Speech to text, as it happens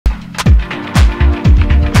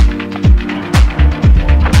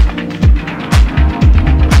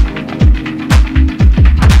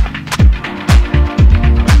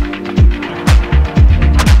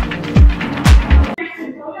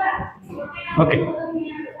Okay.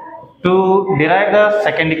 To derive the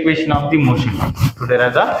second equation of the motion.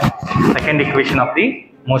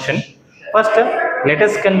 First, let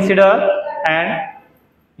us consider an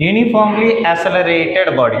uniformly accelerated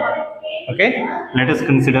body. Okay. Let us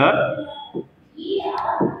consider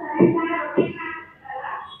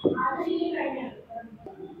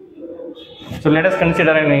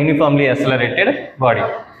an uniformly accelerated body.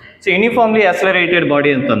 So uniformly accelerated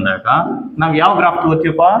body ಅಂತಂದಾಗ ನಾವು ಯಾವ graph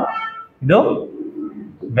ತಗೋತೀವಪ್ಪ? ಇದು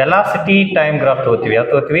velocity time graph ತಗೋತೀವಿ. ಯಾವ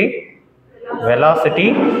ತಗೋತೀವಿ? velocity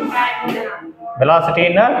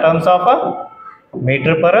in terms of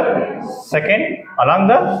meter per second along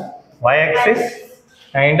the y-axis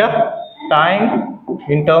and time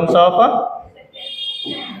in terms of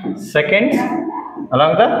seconds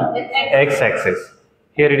along the x-axis.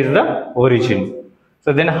 Here it is the origin. So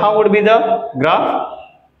then how would be the graph?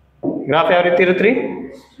 Graph ಯಾವ ರೀತಿ ಇರುತ್ತೆ?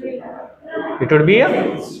 It would be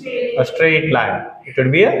a straight line.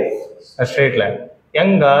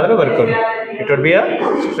 ಹೆಂಗಾದ್ರೂ ಬರ್ಕೊಂಡು it would be a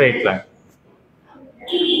straight line.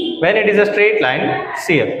 When it is a straight line,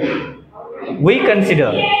 see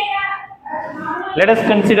here, let us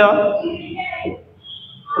consider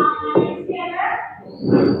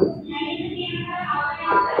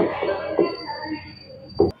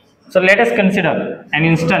so let us consider an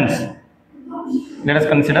instance.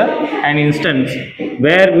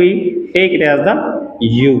 Where we take it as the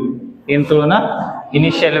u.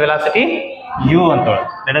 Initial velocity u anta.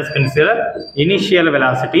 Let us consider initial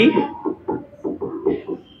velocity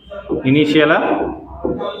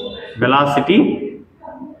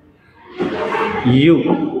u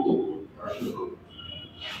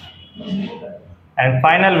and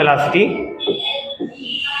final velocity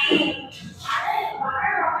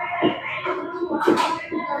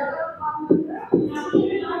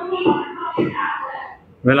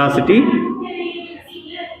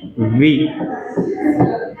v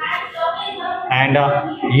and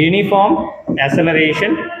uniform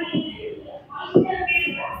acceleration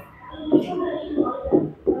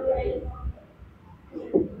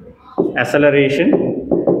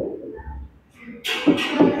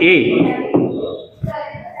a.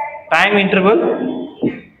 Time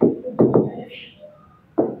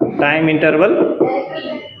interval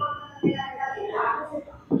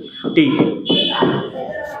t.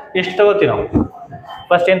 ಎಷ್ಟು ತಗೋತೀವಿ ನಾವು?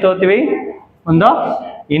 First ಏನು ತಗೋತೀವಿ? ಒಂದು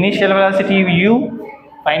initial velocity u,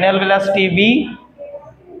 final velocity v,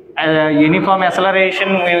 uniform acceleration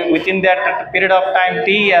within that period of time t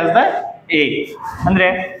as the a. ಅಂದ್ರೆ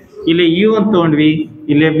ಇಲ್ಲಿ u ಅಂತ ತಗೊಂಡ್ವಿ,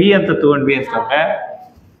 ಇಲ್ಲಿ v ಅಂತ ತಗೊಂಡ್ವಿ ಅಂತಂದ್ರೆ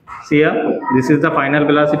see here, this is the final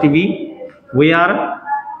velocity v. We are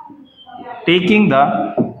taking the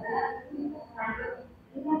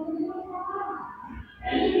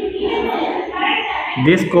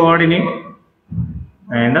this coordinate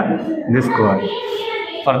and this coordinate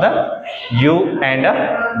for the u and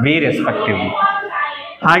v respectively.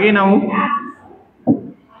 ಹಾಗೆ ನಾವು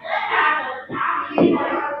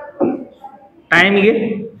ಟೈಮ್ಗೆ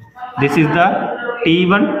this is the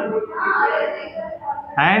t1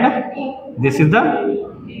 and this is the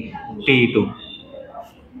t2.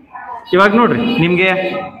 ಇವಾಗ ನೋಡ್ರಿ, ನಿಮಗೆ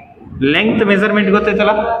length measurement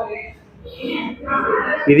ಗೊತ್ತೈತಲ್ಲ,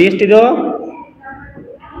 ಇದು ಎಷ್ಟಿದು?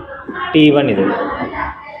 t1 ಇದು,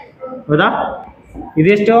 ಹೌದಾ?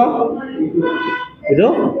 ಇದೆಷ್ಟು? ಇದು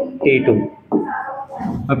t2.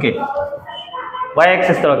 ಓಕೆ, y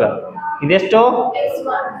ಆಕ್ಸಿಸ್ ಒಳಗ ಇದೆಷ್ಟು?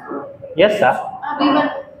 ಎಸ್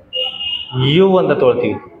u ಅಂತ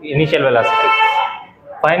ತಗೊಳ್ತೀವಿ initial velocity.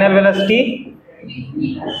 Final velocity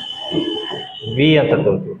v ಅಂತ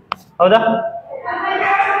ತಗೊಳ್ತೀವಿ, ಹೌದಾ?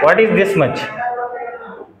 What is this much?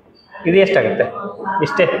 ಇದು ಎಷ್ಟಾಗುತ್ತೆ?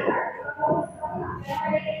 ಇಷ್ಟೇ.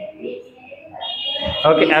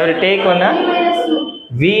 Okay, I will take one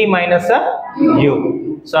v minus u.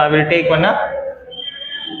 So I will take one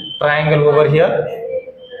triangle over here.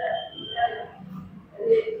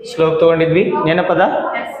 Slope ತಗೊಂಡಿದ್ವಿ, ನೆನಪದ?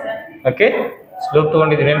 Okay, slope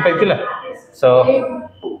ತಗೊಂಡಿದ್ವಿ, ನೆನಪಾಯ್ತಿಲ್ಲ? So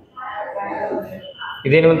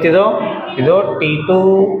ಇದೇನು ಅಂತಿದೋ? ಇದು t2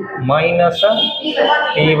 minus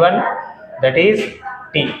t1, that is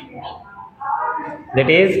t. That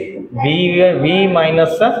is v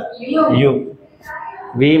minus u.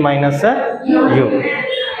 V minus u.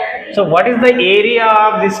 So what is the area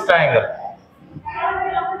of this triangle?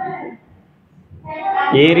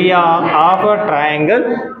 Area of a triangle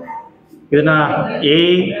ಇದನ್ನ a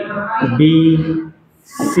b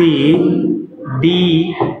c d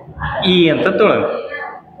e ಅಂತ ತಗೊಳ್ಳೋಣ.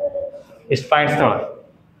 ಎಷ್ಟು points ತಗೊಳ್ಳೋಣ?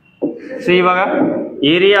 So ಇವಾಗ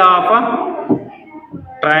area of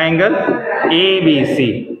triangle A B C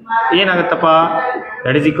ಏನಾಗುತ್ತಪ್ಪ?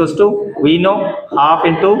 That is equals to, we know, half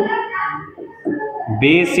into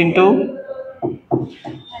base into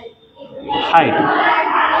height,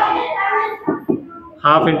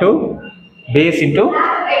 half into base into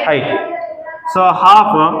height. So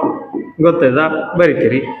half ಗೊತ್ತದ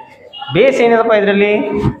ಬರಿತೀರಿ. Base ಏನಿದಪ್ಪ ಇದರಲ್ಲಿ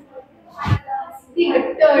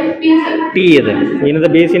T ಇದೆ. ಏನದ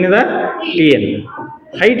base ಏನಿದ T ಅದ.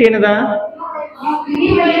 ಹೈಟ್ ಏನದ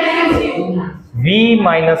V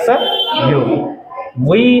minus you.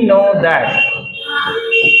 We know that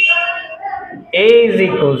A is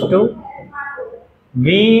equals to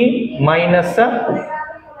V minus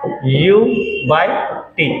you by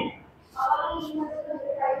T.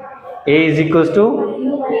 A is equals to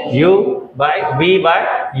u by v by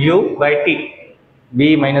u by t. v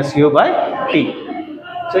minus u by t.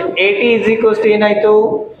 So 80 is equals to ಏನಾಯ್ತು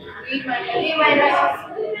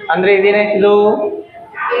ಅಂದ್ರೆ ಇದೇನಾಯ್ತು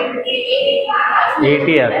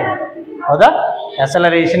 80 ಆಯ್ತು ಹೌದಾ.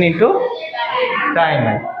 acceleration into time.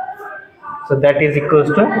 So that is equals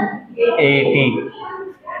to 80.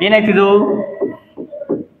 ಏನಾಯ್ತು ಇದು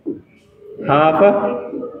half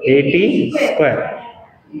 80 square.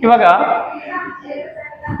 ಇವಾಗ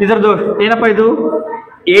ಇದರದ್ದು ಏನಪ್ಪ ಇದು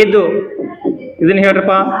ಏದು ಇದನ್ನ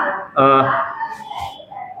ಹೇಳ್ರಪ್ಪ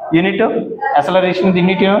ಯೂನಿಟ್ ಅಸಲರೇಷನ್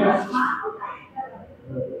ಯೂನಿಟ್ ಏನು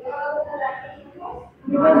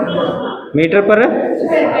metre per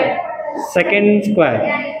second square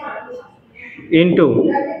into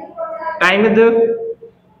time ಇದು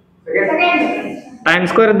ಟೈಮ್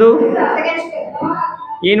ಸ್ಕ್ವೇರ್ ಅದು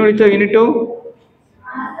ಏನು ಉಳಿತು ಯೂನಿಟು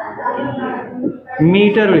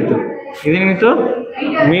ಮೀಟರ್ ಉಳಿತು. ಇದೇನಿತ್ತು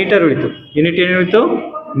ಮೀಟರ್ ಉಳಿತು. ಯೂನಿಟ್ ಏನು ಉಳಿತು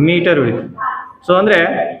ಮೀಟರ್ ಉಳಿತು. ಸೊ ಅಂದ್ರೆ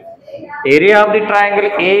area of the triangle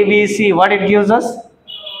A B see what it gives us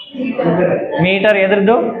metre.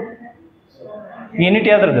 ಎದ್ರದ್ದು unit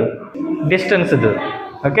ಯಾವ್ದ್ರದ್ದು distance ಇದು.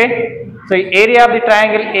 Okay. So area of the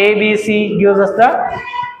triangle A B C gives us the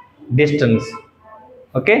distance.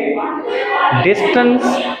 Okay. Distance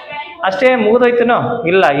ಅಷ್ಟೇ ಮುಗಿದೋಯ್ತನೋ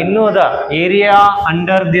ಇಲ್ಲ ಇನ್ನೂ ಅದ area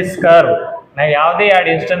under this curve. ನಾವು ಯಾವುದೇ ಎರಡು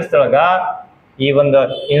instance ಒಳಗ ಈ ಒಂದು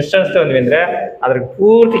ಇನ್ಸ್ಟೆನ್ಸ್ ತಗೊಂಡ್ವಿ ಅಂದ್ರೆ ಅದ್ರ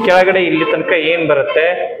ಪೂರ್ತಿ ಕೆಳಗಡೆ ಇಲ್ಲಿ ತನಕ ಏನ್ ಬರುತ್ತೆ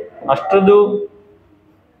ಅಷ್ಟದು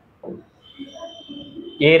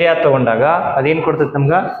ಏರಿಯಾ ತಗೊಂಡಾಗ ಅದೇನ್ ಕೊಡ್ತದೆ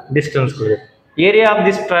ನಮ್ಗ ಡಿಸ್ಟೆನ್ಸ್ ಕೊಡ್ತದೆ. Area of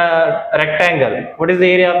this rectangle what is the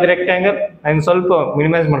area of the rectangle? ನಾನು ಸ್ವಲ್ಪ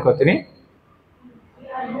ಮಿನಿಮೈಸ್ ಮಾಡ್ಕೋತೀನಿ.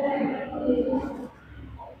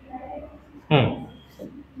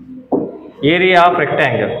 Area of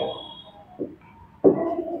rectangle.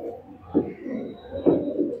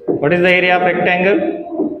 What is the area of rectangle?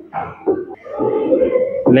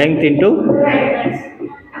 Length into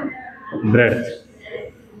breadth.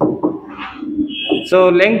 So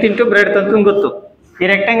length into breadth ಅಂತ ಗೊತ್ತು. ಈ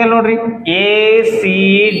ರೆಕ್ಟ್ಯಾಂಗಲ್ ನೋಡ್ರಿ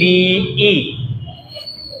ACDE.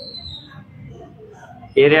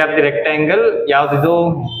 Area of the rectangle ಯಾವ್ದಿದು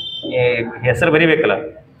ಹೆಸರು ಬರಿಬೇಕಲ್ಲ.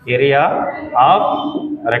 Area of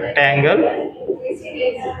rectangle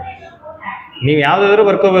ನೀವು ಯಾವ್ದಾದ್ರು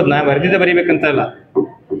ಬರ್ಕೋಬಹುದು. ನಾ ಬರ್ದಿದ್ದೆ ಬರಿಬೇಕಂತ ಅಲ್ಲ,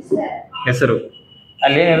 ಹೆಸರು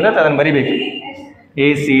ಅಲ್ಲಿ ಏನಿರ್ತದೆ ಅದನ್ನು ಬರಿಬೇಕು.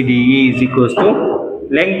 ACDE is equals to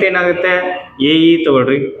length ಏನಾಗುತ್ತೆ AE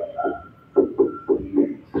ತಗೊಳ್ರಿ,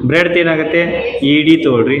 ಬ್ರೆಡ್ತ್ ಏನಾಗುತ್ತೆ ED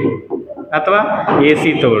ತಗೊಳ್ರಿ, ಅಥವಾ AC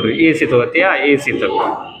ತಗೊಳ್ರಿ. AC ತಗೋತೀಯಾ AC ತಗೋ.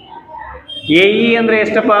 AE ಅಂದ್ರೆ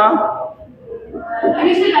ಎಷ್ಟಪ್ಪ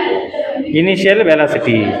initial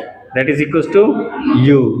velocity, that is equals to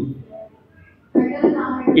U.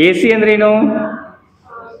 AC ಅಂದ್ರೆ ಏನು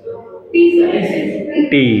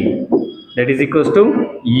T, that is equals to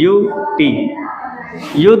UT.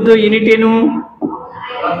 UD unit ಏನು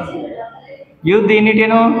UD ಯೂನಿಟ್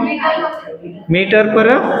ಏನು metre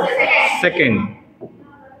per second.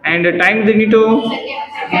 And time unit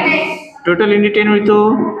total unit ಏನು ಉಳಿತು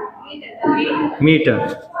metre.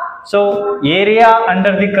 So area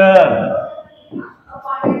under the curve,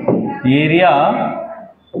 area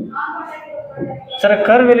sir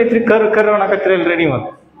curve ಎಲ್ಲೈತ್ರಿ? Curve ಅನ್ನಕತ್ತಿರಲ್ರಿ ನೀವು?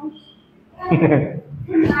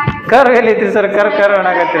 Curve ಎಲ್ಲೈತ್ರಿ sir? Curve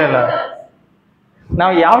ಅನ್ನಕತ್ತಿರಲ್ಲ.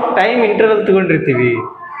 ನಾವು ಯಾವ time interval ತಗೊಂಡಿರ್ತೀವಿ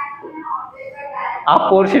ಆ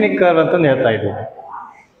ಪೋರ್ಷನಿಗೆ curve ಅಂತಂದು ಹೇಳ್ತಾ ಇದ್ದೀವಿ.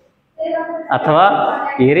 ಅಥವಾ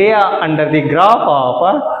area under the graph of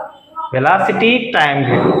velocity time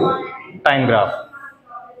graph.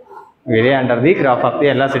 area under the graph of the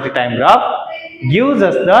velocity time graph gives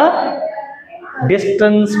us the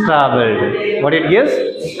distance traveled. What it gives?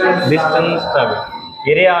 Distance traveled.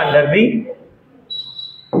 Area under the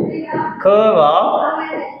curve of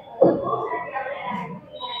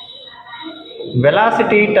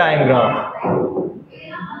velocity time graph.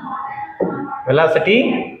 Velocity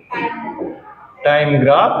time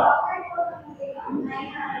graph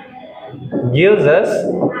gives us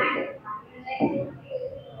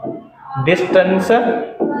distance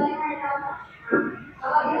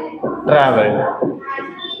travel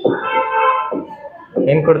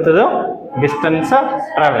ಏನು ಕೊಡ್ತದೋ distance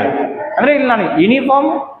travel ಅಂದ್ರೆ ಇಲ್ಲಿ ನಾನು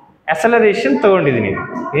uniform ಅಸಲರೇಷನ್ ತಗೊಂಡಿದ್ದೀನಿ.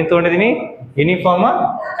 ಏನು ತಗೊಂಡಿದ್ದೀನಿ? Uniform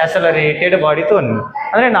ಅಸಲರೇಟೆಡ್ body ತಗೊಂಡಿದ್ದೀನಿ.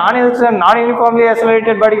 ಅಂದ್ರೆ ನಾನ್ uniformly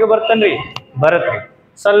ಅಸಲರೇಟೆಡ್ ಬಾಡಿಗೆ ಬರ್ತನ್ರಿ, ಬರತ್ರಿ.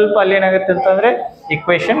 ಸ್ವಲ್ಪ ಅಲ್ಲಿ ಏನಾಗುತ್ತೆ ಅಂತಂದ್ರೆ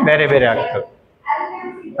ಇಕ್ವೇಶನ್ ಬೇರೆ ಬೇರೆ ಆಗ್ತದೆ.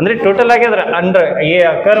 ಅಂದ್ರೆ ಟೋಟಲ್ ಆಗಿ ಅದ್ರ ಅಂಡರ್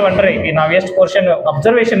ಕರ್ವ್ ಅಂದ್ರೆ ನಾವ್ ಎಷ್ಟು ಪೋರ್ಷನ್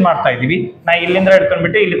ಅಬ್ಸರ್ವೇಷನ್ ಮಾಡ್ತಾ ಇದೀವಿ, ನಾ ಇಲ್ಲಿಂದ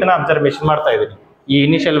ಹಿಡ್ಕೊಂಡ್ಬಿಟ್ಟು ಇಲ್ಲಿ ತನಕ ಅಬ್ಸರ್ವೇಷನ್ ಮಾಡ್ತಾ ಇದೀನಿ. ಈ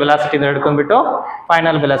ಇನಿಷಿಯಲ್ ವೆಲಾಸಿಟಿ ಹಿಡ್ಕೊಂಡ್ಬಿಟ್ಟು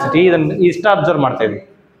ಫೈನಲ್ ವೆಲಾಸಿಟಿ ಇದನ್ನ ಇಷ್ಟ ಅಬ್ಸರ್ವ್ ಮಾಡ್ತಾ ಇದೀವಿ.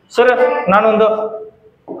 ಸರ್ ನಾನೊಂದು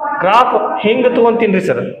ಗ್ರಾಫ್ ಹೆಂಗ್ ತಗೊಂತೀನ್ರಿ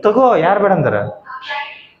ಸರ್? ತಗೋ, ಯಾರು ಬೇಡ ಅಂದಾರ,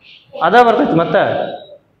 ಅದ ಬರ್ತೈತಿ ಮತ್ತೆ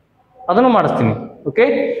ಅದನ್ನು ಮಾಡಿಸ್ತೀನಿ. ಓಕೆ,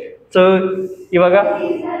 ಸೊ ಇವಾಗ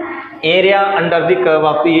area under the curve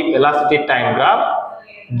of the velocity time graph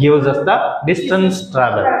gives us the distance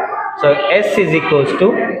travel. So S is equals to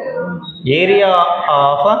area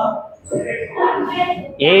of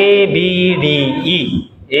ABDE.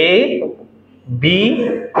 ABDE.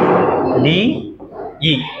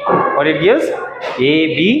 What it gives?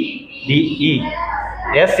 ABDE.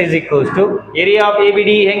 S is equals to area of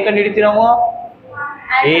ABDE. ಹೆಂಗೆ ಕಂಡುಹಿಡಿತೀವಿ ನಾವು?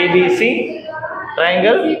 ABC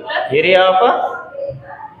triangle area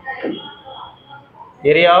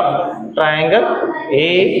of triangle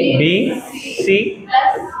ABC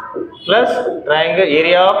plus triangle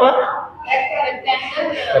area of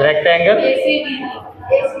rectangle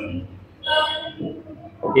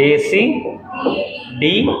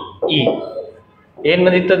ACDE. ಏನು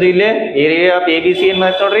ಬಂದಿತ್ತದು ಇಲ್ಲಿ? Area of ABC ಏನು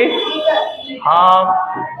ಬಂದಿತ್ತು ನೋಡ್ರಿ, half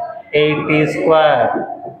 80 square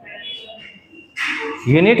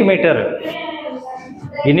unit metre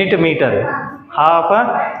half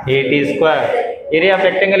 80 square. Area of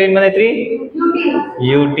rectangle ಏನು ಬಂದೈತ್ರಿ?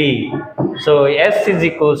 UT. So S is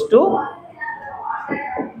equals to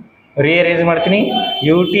rearrange ಮಾಡ್ತೀನಿ,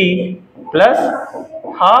 UT plus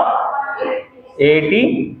half 80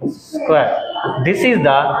 square. This is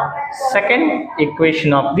the second equation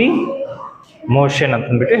of the motion ಅಂತ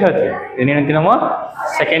ಅಂದ್ಬಿಟ್ಟು ಹೇಳ್ತೀವಿ. ಏನೇನಂತೀವಿ ನಾವು?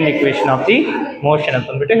 Second equation of the motion ಅಂತ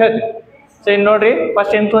ಅಂದ್ಬಿಟ್ಟು ಹೇಳ್ತೀವಿ. So ಇನ್ನು ನೋಡ್ರಿ,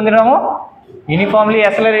 ಫಸ್ಟ್ ಏನು ತೊಗೊಂಡ್ರಿ ನಾವು? ಯೂನಿಫಾರ್ಮ್ಲಿ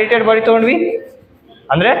ಅಸಲರೇಟೆಡ್ ಬಾಡಿ ತೊಗೊಂಡ್ವಿ.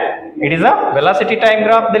 ಅಂದ್ರೆ it is a velocity time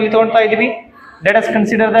graph ದಲ್ಲಿ ತಗೊಳ್ತಾ ಇದೀವಿ. Let us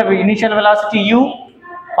consider the initial velocity u,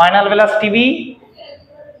 final velocity v,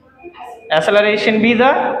 acceleration be the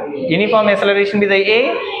uniform acceleration be the a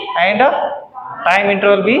and time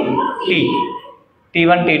interval be t.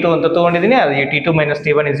 t1 t2 ಅಂತ ತಗೊಂಡಿದ್ದೀನಿ. ಅದು t2 -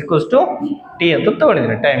 t1 is equals to t ಅಂತ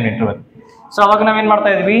ತಗೊಂಡಿದ್ದೀನಿ time interval. So ಅವಾಗ ನಾವೇನ್ ಮಾಡ್ತಾ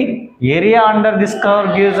ಇದೀವಿ? Area under this curve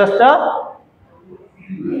gives us the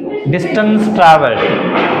distance traveled.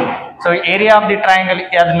 So area of the triangle,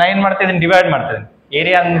 ಅದನ್ನ ಏನು ಮಾಡ್ತಾ ಇದೀನಿ? ಡಿವೈಡ್ ಮಾಡ್ತಾ ಇದೀನಿ.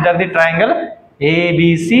 Area under the triangle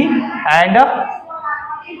ABC and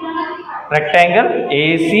rectangle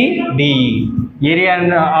ACDE. Area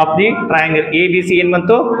of the triangle ABC ಏನು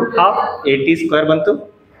ಬಂತು? half 80 square ಬಂತು.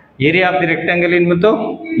 ಏರಿಯಾ ಆಫ್ ದಿ ರೆಕ್ಟಾಂಗಲ್ ಏನು ಬಂತು?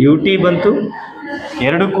 UT ಬಂತು.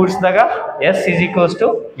 ಎರಡು ಕೂಡಿಸಿದಾಗ S is equals to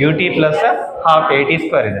UT plus half 80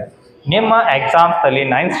 square ಇದೆ. ನಿಮ್ಮ ಎಕ್ಸಾಮ್ಸ್ ಅಲ್ಲಿ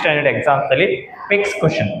 9th ಸ್ಟ್ಯಾಂಡರ್ಡ್ ಎಕ್ಸಾಮ್ಸ್ ಅಲ್ಲಿ ಫಿಕ್ಸ್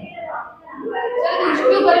ಕ್ವಶನ್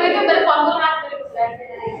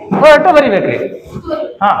ಒಟ್ಟು ಬರಿಬೇಕ್ರಿ.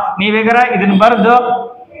 ಹಾ, ನೀವೀಗಾರ ಇದನ್ನ ಬರೆದು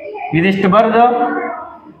ಇದಿಷ್ಟು ಬರೆದು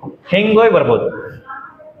ಹೆಂಗೋಗಿ ಬರ್ಬೋದು,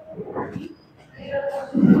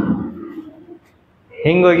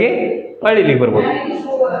 ಹಿಂಗೋಗಿ ಹಳ್ಳಿಲಿಗೆ ಬರ್ಬೋದು.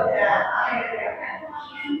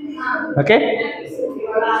 ಓಕೆ,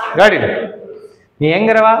 ಗಾಡಿ ನೀ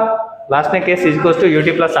ಹೆಂಗರವ ಲಾಸ್ಟ್ನೇ case ಇಸ್ಕೋಸ್ to UT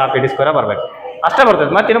plus half 80 square ಬರ್ಬೇಕು. ಅಷ್ಟೇ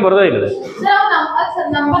ಬರ್ತದೆ, ಮತ್ತೇನು ಬರೋದೇ ಇಲ್ಲ.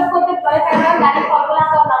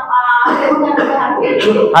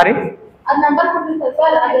 ಹಾ ರೀ,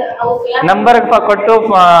 ನಂಬರ್ ಕೊಟ್ಟು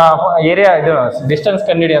ಏರಿಯಾ ಇದು ಡಿಸ್ಟೆನ್ಸ್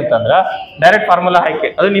ಕಂಡಿಡಿ ಅಂತಂದ್ರ ಡೈರೆಕ್ಟ್ ಫಾರ್ಮುಲಾ ಹಾಕಿ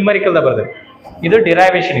ಅದು ನ್ಯೂಮರಿಕಲ್ ದ ಬರ್ತದೆ. ಇದು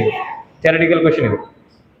ಡಿರೈವೇಶನ್, ಇದು ಥಿಯರಿಟಿಕಲ್ ಕ್ವಶನ್.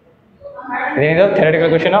 ಇದೇನಿದು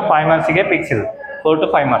ಥಿಯರಿಟಿಕಲ್ ಕ್ವಶನ್ 5 ಮಾರ್ಕ್ಸಿಗೆ ಫಿಕ್ಸ್. ಇದು 4 to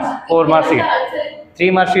 5 marks, 4 ಮಾರ್ಕ್ಸಿಗೆ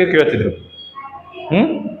 3 ಮಾರ್ಕ್ಸಿಗೆ ಕೇಳ್ತಿದ್ರು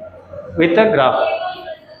with a graph.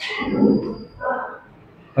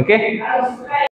 Okay.